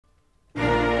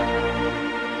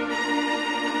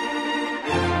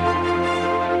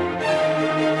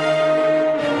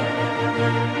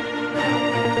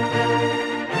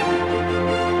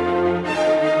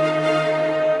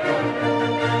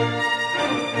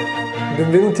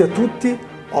Benvenuti a tutti,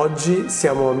 oggi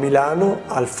siamo a Milano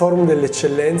al Forum delle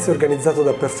Eccellenze organizzato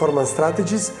da Performance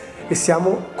Strategies e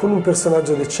siamo con un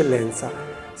personaggio d'eccellenza.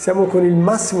 Siamo con il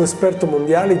massimo esperto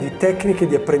mondiale di tecniche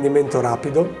di apprendimento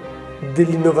rapido,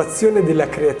 dell'innovazione e della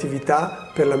creatività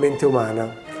per la mente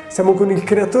umana. Siamo con il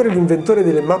creatore e l'inventore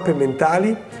delle mappe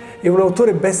mentali e un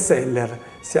autore bestseller.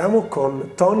 Siamo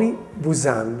con Tony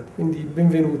Buzan. Quindi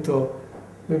benvenuto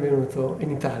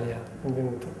in Italia.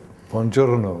 Benvenuto.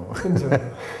 Buongiorno.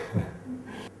 Buongiorno.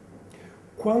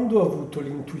 Quando ha avuto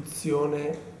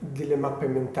l'intuizione delle mappe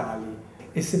mentali?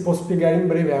 E se può spiegare in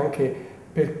breve anche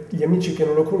per gli amici che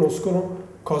non lo conoscono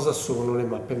cosa sono le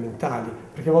mappe mentali?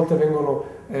 Perché a volte vengono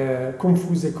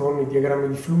confuse con i diagrammi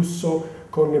di flusso,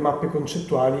 con le mappe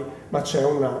concettuali, ma c'è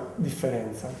una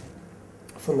differenza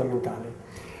fondamentale.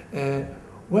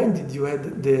 When did you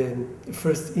had the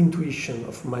first intuition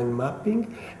of mind mapping,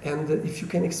 and if you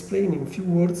can explain in few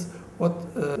words what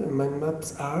mind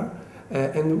maps are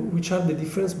and which are the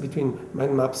difference between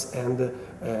mind maps and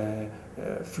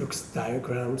flux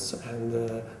diagrams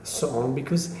and so on,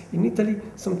 because in Italy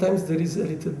sometimes there is a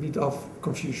little bit of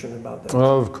confusion about that.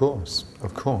 Oh, of course,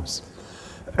 of course.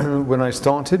 When I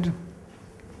started,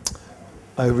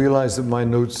 I realized that my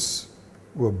notes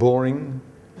were boring.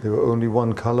 They were only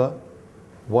one color.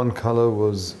 One color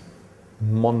was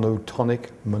monotonic,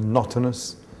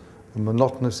 monotonous. And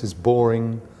monotonous is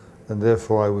boring, and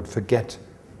therefore I would forget.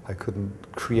 I couldn't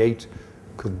create,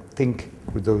 couldn't think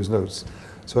with those notes.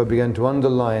 So I began to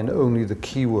underline only the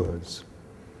keywords.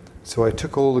 So I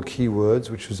took all the keywords,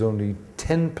 which was only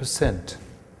 10%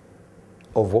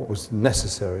 of what was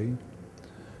necessary.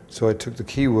 So I took the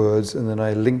keywords and then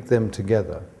I linked them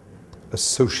together,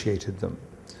 associated them.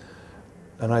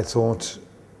 And I thought,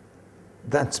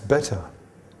 that's better.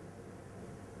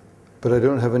 But I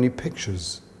don't have any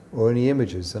pictures or any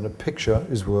images, and a picture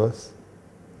is worth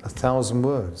 1,000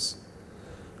 words.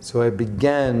 So I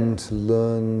began to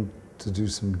learn to do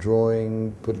some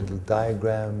drawing, put a little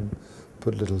diagram,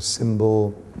 put a little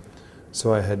symbol.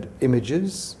 So I had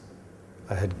images,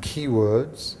 I had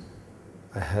keywords,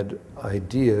 I had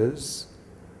ideas,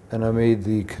 and I made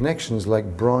the connections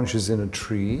like branches in a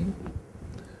tree.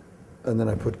 And then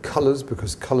I put colors,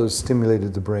 because colors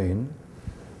stimulated the brain.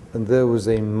 And there was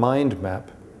a mind map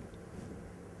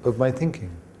of my thinking.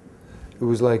 It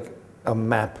was like a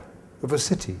map of a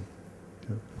city.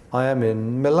 I am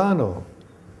in Milano.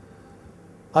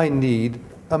 I need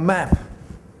a map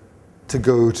to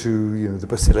go to the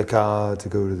Basilica, to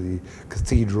go to the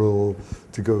cathedral,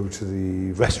 to go to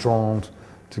the restaurant,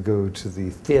 to go to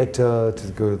the theater,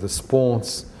 to go to the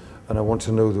sports, and I want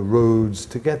to know the roads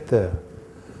to get there.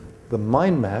 The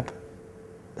mind map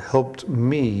helped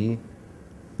me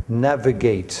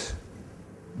navigate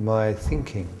my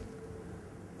thinking,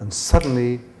 and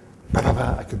suddenly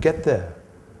I could get there,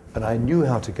 and I knew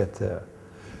how to get there.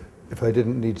 If I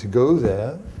didn't need to go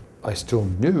there, I still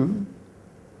knew,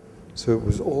 so it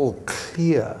was all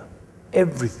clear,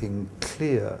 everything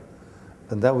clear,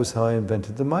 and that was how I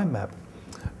invented the mind map.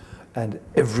 And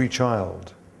every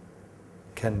child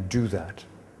can do that.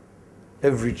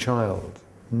 Every child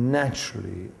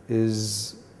naturally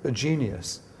is a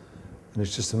genius, and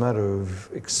it's just a matter of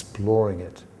exploring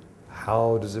it.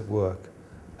 How does it work?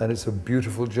 And it's a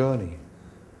beautiful journey.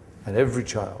 And every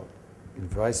child,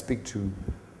 if I speak to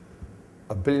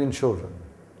 1 billion children,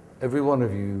 every one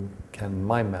of you can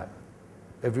mind map.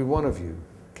 Every one of you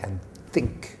can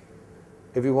think.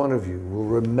 Every one of you will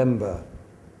remember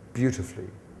beautifully.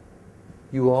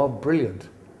 You are brilliant,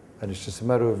 and it's just a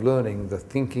matter of learning the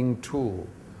thinking tool.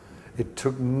 It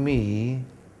took me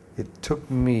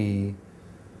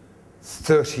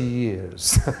 30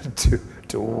 years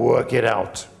to work it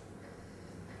out.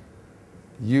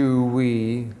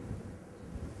 We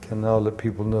can now let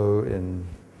people know in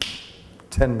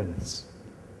 10 minutes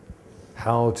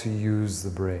how to use the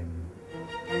brain.